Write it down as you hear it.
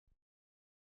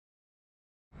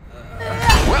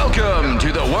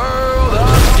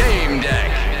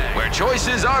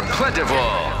choices are plentiful,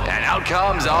 and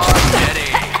outcomes are many.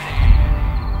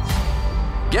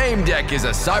 Gamedec is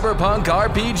a cyberpunk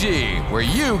RPG where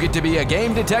you get to be a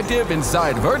game detective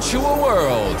inside virtual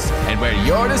worlds and where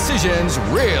your decisions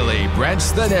really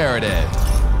branch the narrative.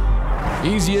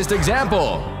 Easiest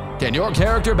example, can your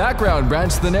character background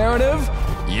branch the narrative?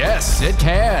 Yes, it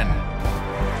can.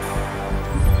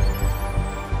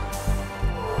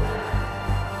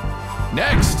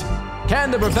 Next, can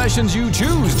the professions you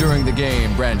choose during the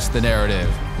game branch the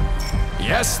narrative?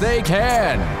 Yes, they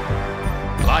can.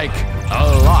 Like, a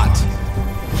lot.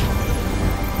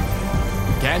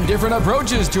 Can different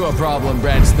approaches to a problem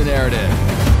branch the narrative?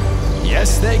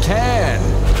 Yes, they can.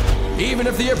 Even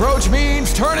if the approach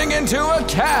means turning into a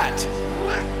cat.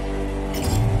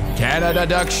 Can a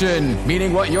deduction,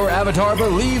 meaning what your avatar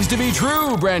believes to be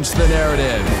true, branch the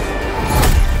narrative?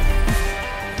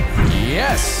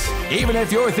 Yes, even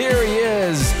if your theory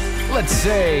is, let's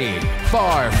say,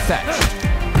 far-fetched.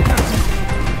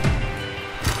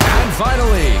 And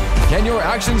finally, can your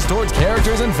actions towards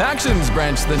characters and factions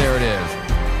branch the narrative?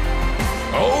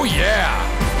 Oh yeah!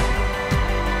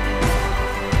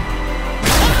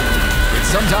 With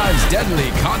sometimes deadly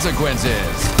consequences.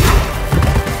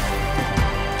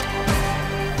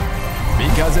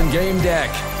 Because in Gamedec,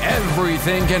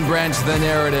 everything can branch the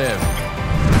narrative.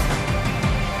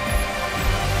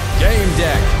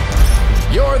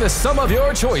 Gamedec, you're the sum of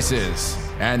your choices,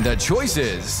 and the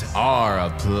choices are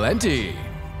aplenty.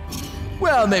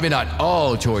 Well, maybe not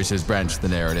all choices branch the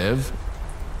narrative.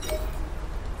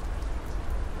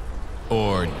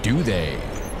 Or do they?